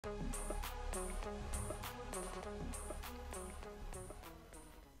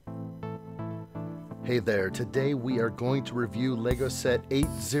Hey there, today we are going to review LEGO set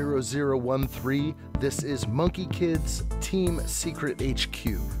 80013. This is Monkey Kids Team Secret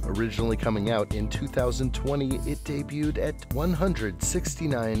HQ. Originally coming out in 2020, it debuted at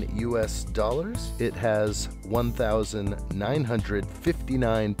 $169 US. It has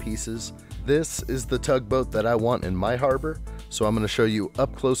 1,959 pieces. This is the tugboat that I want in my harbor, so I'm going to show you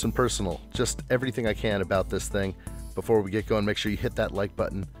up close and personal just everything I can about this thing. Before we get going, make sure you hit that like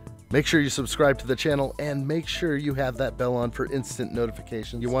button. Make sure you subscribe to the channel and make sure you have that bell on for instant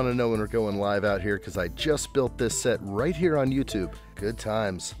notifications. You want to know when we're going live out here because I just built this set right here on YouTube. Good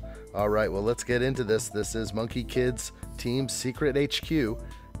times. All right, well, let's get into this. This is Monkey Kids Team Secret HQ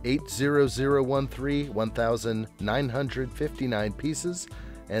 80013, 1,959 pieces.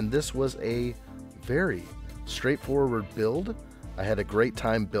 And this was a very straightforward build. I had a great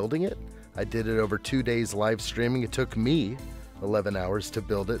time building it. I did it over 2 days live streaming. It took me 11 hours to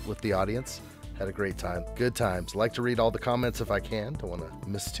build it with the audience. Had a great time. Good times. Like to read all the comments if I can. Don't want to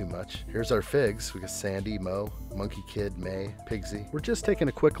miss too much. Here's our figs. We got Sandy, Mo, Monkey Kid, May, Pigsy. We're just taking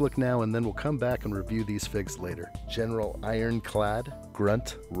a quick look now and then we'll come back and review these figs later. General Ironclad,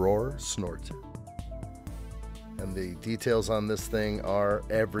 Grunt, Roar, Snort. And the details on this thing are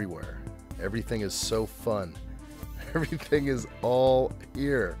everywhere. Everything is so fun. Everything is all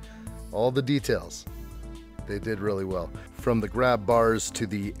here. All the details. They did really well. From the grab bars to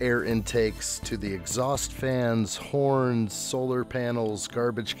the air intakes to the exhaust fans, horns, solar panels,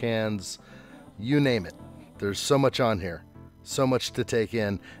 garbage cans, you name it. There's so much on here, so much to take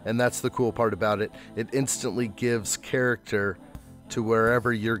in, and that's the cool part about it. It instantly gives character to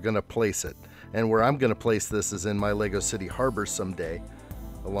wherever you're gonna place it. And where I'm gonna place this is in my Lego City Harbor someday,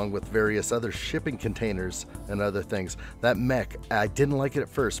 along with various other shipping containers and other things. That mech, I didn't like it at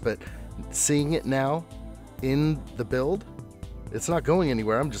first, but seeing it now, in the build, it's not going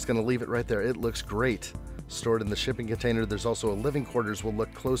anywhere. I'm just going to leave it right there. It looks great stored in the shipping container. There's also a living quarters. We'll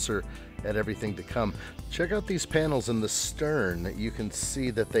look closer at everything to come. Check out these panels in the stern. You can see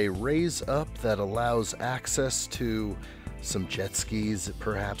that they raise up. That allows access to some jet skis,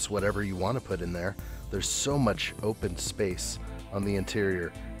 perhaps whatever you want to put in there. There's so much open space on the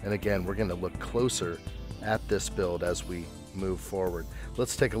interior, and again, we're going to look closer at this build as we move forward.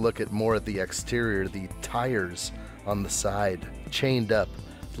 Let's take a look at more of the exterior. The tires on the side, chained up.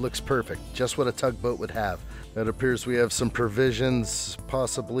 It looks perfect, just what a tugboat would have. It appears we have some provisions,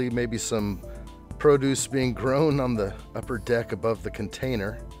 possibly maybe some produce being grown on the upper deck above the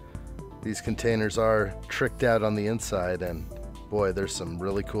container. These containers are tricked out on the inside, and boy, there's some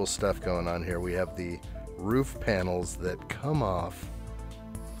really cool stuff going on here. We have the roof panels that come off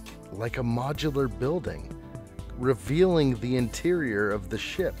like a modular building, revealing the interior of the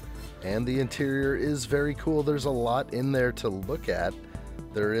ship. And the interior is very cool. There's a lot in there to look at.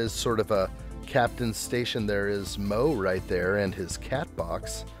 There is sort of a captain's station. There is Mo right there and his cat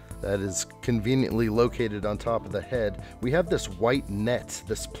box that is conveniently located on top of the head. We have this white net,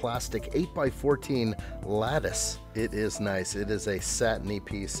 this plastic 8x14 lattice. It is nice. It is a satiny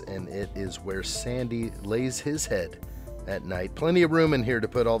piece, and it is where Sandy lays his head at night. Plenty of room in here to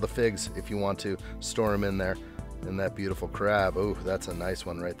put all the figs if you want to store them in there. And that beautiful crab, oh, that's a nice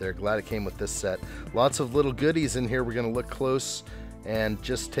one right there. Glad it came with this set. Lots of little goodies in here. We're going to look close and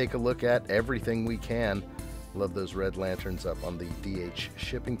just take a look at everything we can. Love those red lanterns up on the DH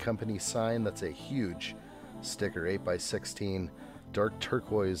Shipping Company sign. That's a huge sticker, 8x16, dark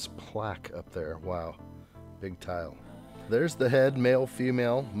turquoise plaque up there. Wow, big tile. There's the head, male,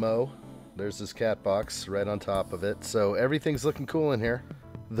 female, Mo. There's his cat box right on top of it. So everything's looking cool in here.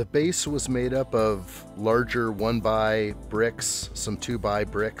 The base was made up of larger 1x bricks, some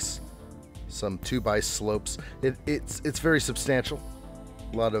 2x bricks, some 2x slopes. It's very substantial.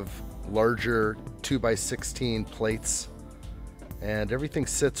 A lot of larger 2x16 plates, and everything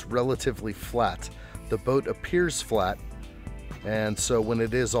sits relatively flat. The boat appears flat, and so when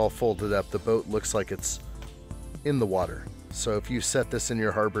it is all folded up, the boat looks like it's in the water. So if you set this in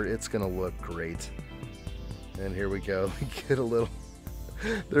your harbor, it's gonna look great. And here we go. Get a little.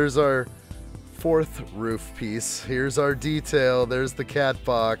 There's our fourth roof piece. Here's our detail. There's the cat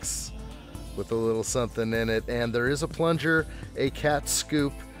box with a little something in it. And there is a plunger, a cat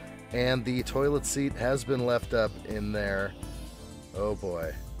scoop, and the toilet seat has been left up in there. Oh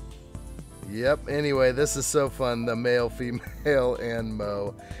boy. Yep, anyway, this is so fun. The male, female, and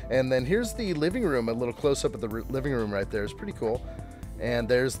Mo. And then here's the living room. A little close-up of the living room right there is pretty cool. And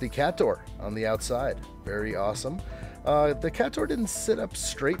there's the cat door on the outside. Very awesome. The cat door didn't sit up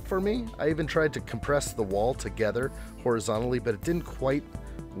straight for me. I even tried to compress the wall together horizontally, but it didn't quite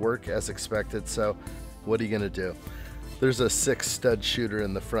work as expected, so what are you gonna do? There's a 6 stud shooter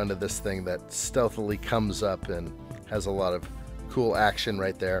in the front of this thing that stealthily comes up and has a lot of cool action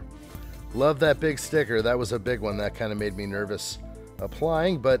right there. Love that big sticker. That was a big one. That kind of made me nervous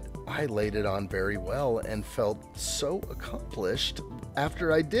applying, but I laid it on very well and felt so accomplished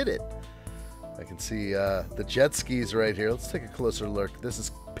after I did it. I can see the jet skis right here. Let's take a closer look. This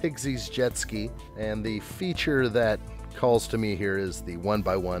is Pigsy's jet ski, and the feature that calls to me here is the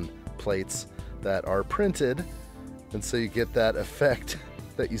 1x1 plates that are printed, and so you get that effect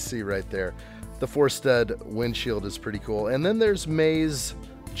that you see right there. The 4-stud windshield is pretty cool. And then there's May's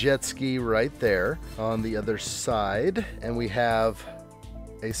jet ski right there on the other side, and we have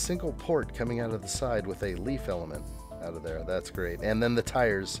a single port coming out of the side with a leaf element out of there. That's great. And then the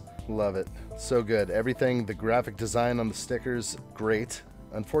tires, love it, so good. Everything, the graphic design on the stickers, great.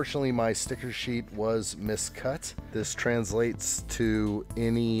 Unfortunately, my sticker sheet was miscut. This translates to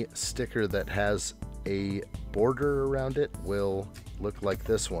any sticker that has a border around it will look like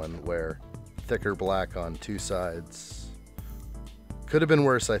this one, where thicker black on 2 sides. Could have been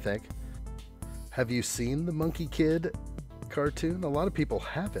worse, I think. Have you seen the Monkie Kid cartoon? A lot of people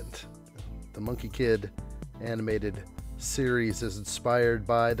haven't. The Monkie Kid animated series is inspired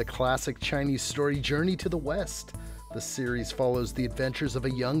by the classic Chinese story Journey to the West. The series follows the adventures of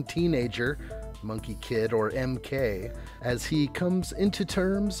a young teenager, Monkie Kid, or MK, as he comes into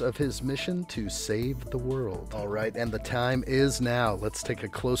terms of his mission to save the world. All right, and the time is now. Let's take a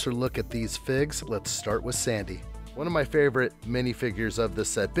closer look at these figs. Let's start with Sandy. One of my favorite minifigures of this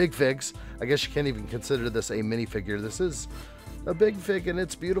set. Big figs. I guess you can't even consider this a minifigure. This is a big fig, and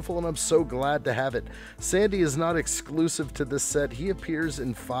it's beautiful, and I'm so glad to have it. Sandy is not exclusive to this set. He appears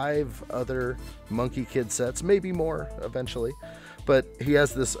in 5 other Monkie Kid sets, maybe more eventually. But he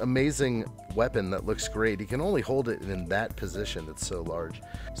has this amazing weapon that looks great. He can only hold it in that position. It's so large.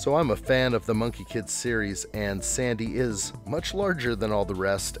 So I'm a fan of the Monkie Kid series, and Sandy is much larger than all the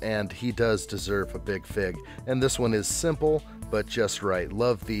rest, and he does deserve a big fig. And this one is simple, but just right.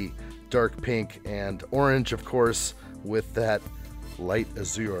 Love the dark pink and orange, of course, with that light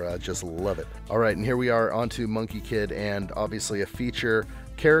azure. I just love it. All right, and here we are onto Monkie Kid, and obviously a feature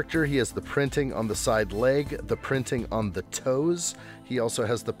character. He has the printing on the side leg, the printing on the toes. He also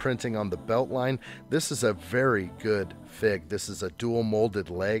has the printing on the belt line. This is a very good fig. This is a dual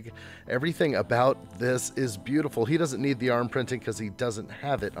molded leg. Everything about this is beautiful. He doesn't need the arm printing because he doesn't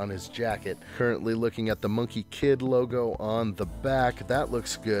have it on his jacket. Currently looking at the Monkie Kid logo on the back. That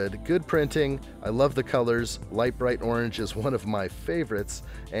looks good. Good printing. I love the colors. Light bright orange is one of my favorites.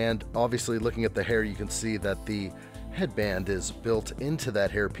 And obviously looking at the hair, you can see that the headband is built into that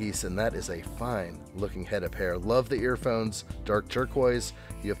hairpiece, and that is a fine looking head of hair. Love the earphones, dark turquoise.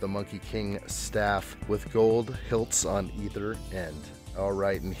 You have the Monkey King staff with gold hilts on either end. All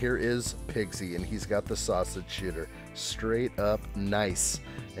right, and here is Pigsy, and he's got the sausage shooter. Straight up nice.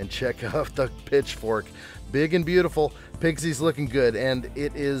 And check out the pitchfork. Big and beautiful. Pigsy's looking good, and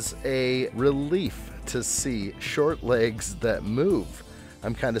it is a relief to see short legs that move.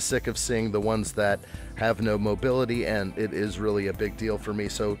 I'm kind of sick of seeing the ones that have no mobility, and it is really a big deal for me.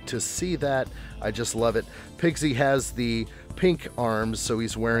 So to see that, I just love it. Pigsy has the pink arms, so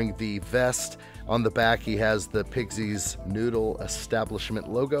he's wearing the vest. On the back, he has the Pigsy's Noodle Establishment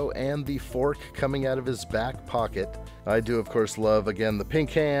logo and the fork coming out of his back pocket. I do, of course, love, again, the pink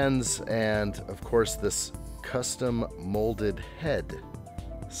hands and, of course, this custom molded head.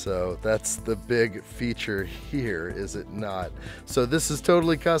 So that's the big feature here, is it not? So this is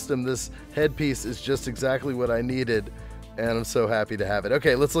totally custom. This headpiece is just exactly what I needed, and I'm so happy to have it.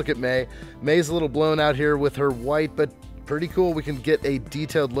 Okay, let's look at May. May's a little blown out here with her white, but pretty cool. We can get a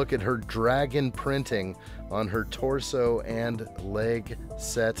detailed look at her dragon printing on her torso and leg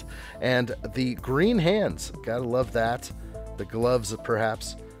set. And the green hands, gotta love that. The gloves,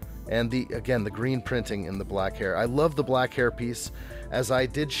 perhaps. And again, the green printing in the black hair. I love the black hair piece. As I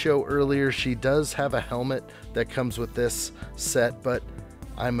did show earlier, she does have a helmet that comes with this set, but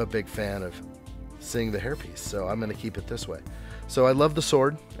I'm a big fan of seeing the hairpiece, so I'm gonna keep it this way. So I love the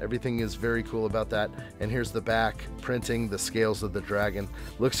sword. Everything is very cool about that. And here's the back printing, the scales of the dragon.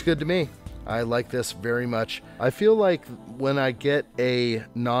 Looks good to me. I like this very much. I feel like when I get a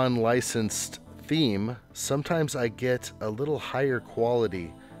non-licensed theme, sometimes I get a little higher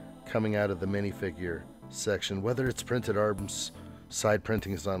quality coming out of the minifigure section, whether it's printed arms, side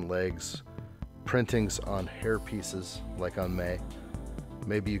printings on legs, printings on hair pieces like on May.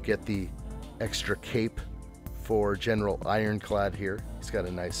 Maybe you get the extra cape for General Ironclad here. He's got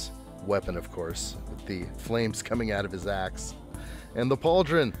a nice weapon, of course, with the flames coming out of his axe. And the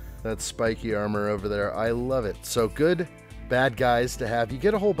pauldron, that spiky armor over there. I love it. So good bad guys to have. You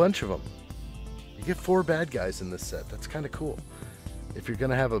get a whole bunch of them. You get 4 bad guys in this set. That's kind of cool. If you're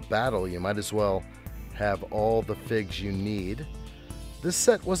going to have a battle, you might as well have all the figs you need. This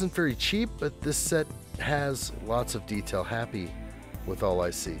set wasn't very cheap, but this set has lots of detail. Happy with all I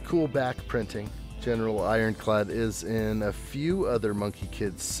see. Cool back printing. General Ironclad is in a few other Monkey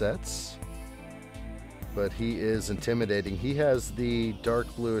Kids sets, but he is intimidating. He has the dark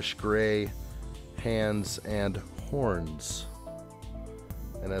bluish gray hands and horns.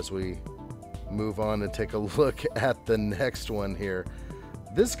 And as we move on and take a look at the next one here,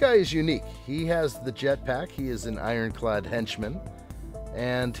 this guy is unique. He has the jetpack. He is an Ironclad henchman,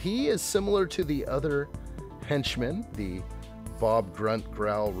 and he is similar to the other henchmen, the Bob, Grunt,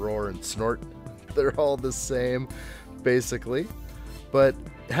 Growl, Roar, and Snort. They're all the same, basically. But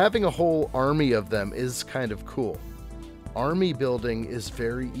having a whole army of them is kind of cool. Army building is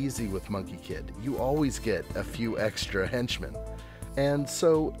very easy with Monkey Kid. You always get a few extra henchmen. And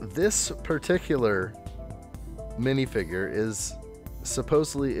so this particular minifigure is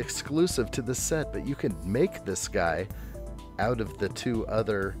supposedly exclusive to the set, but you can make this guy out of the 2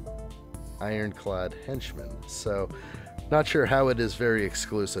 other Ironclad henchmen. So not sure how it is very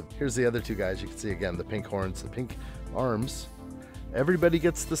exclusive. Here's the other 2 guys. You can see again the pink horns, the pink arms. Everybody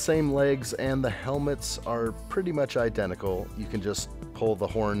gets the same legs, and the helmets are pretty much identical. You can just pull the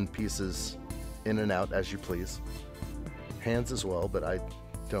horn pieces in and out as you please. Hands as well, but I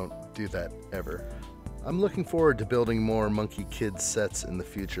don't do that ever. I'm looking forward to building more Monkey Kids sets in the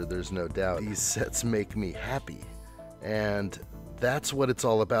future, there's no doubt. These sets make me happy, and that's what it's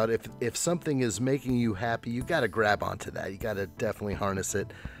all about. If something is making you happy, you gotta grab onto that. You gotta definitely harness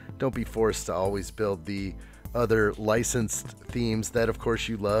it. Don't be forced to always build the other licensed themes that of course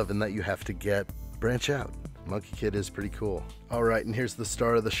you love and that you have to get. Branch out. Monkey Kid is pretty cool. All right, and here's the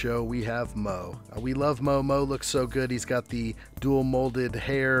star of the show. We have Mo. We love Mo. Mo looks so good. He's got the dual molded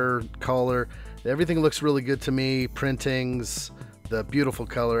hair, collar. Everything looks really good to me. Printings, the beautiful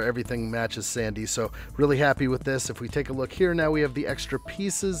color, everything matches Sandy. So really happy with this. If we take a look here, now we have the extra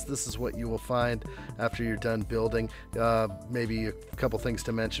pieces. This is what you will find after you're done building. Maybe a couple things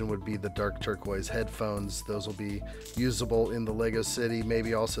to mention would be the dark turquoise headphones. Those will be usable in the Lego City.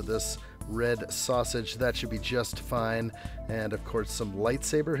 Maybe also this red sausage, that should be just fine. And of course some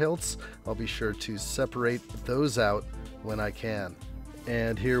lightsaber hilts. I'll be sure to separate those out when I can.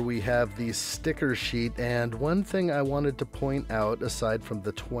 And here we have the sticker sheet, and one thing I wanted to point out aside from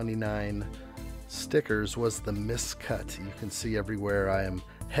the 29 stickers was the miscut. You can see everywhere I am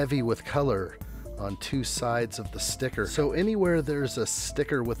heavy with color on 2 sides of the sticker. So anywhere there's a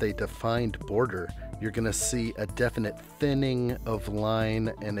sticker with a defined border, you're gonna see a definite thinning of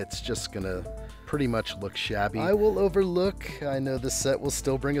line, and it's just gonna pretty much look shabby. I will overlook. I know this set will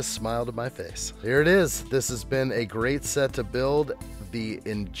still bring a smile to my face. Here it is. This has been a great set to build. The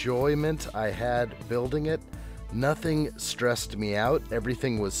enjoyment I had building it, nothing stressed me out.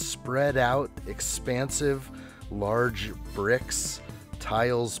 Everything was spread out, expansive, large bricks,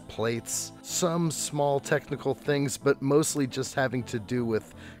 tiles, plates, some small technical things, but mostly just having to do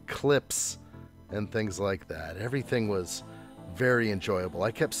with clips and things like that. Everything was very enjoyable.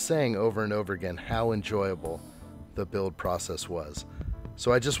 I kept saying over and over again how enjoyable the build process was.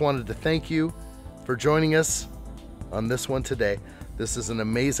 So I just wanted to thank you for joining us on this one today. This is an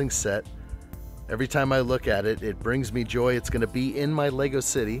amazing set. Every time I look at it, it brings me joy. It's going to be in my Lego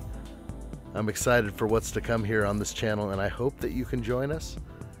City. I'm excited for what's to come here on this channel, and I hope that you can join us.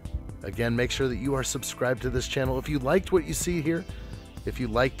 Again, make sure that you are subscribed to this channel. If you liked what you see here, if you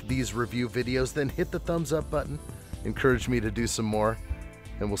liked these review videos, then hit the thumbs up button. Encourage me to do some more,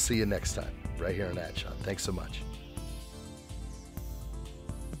 and we'll see you next time right here on Addshot. Thanks so much.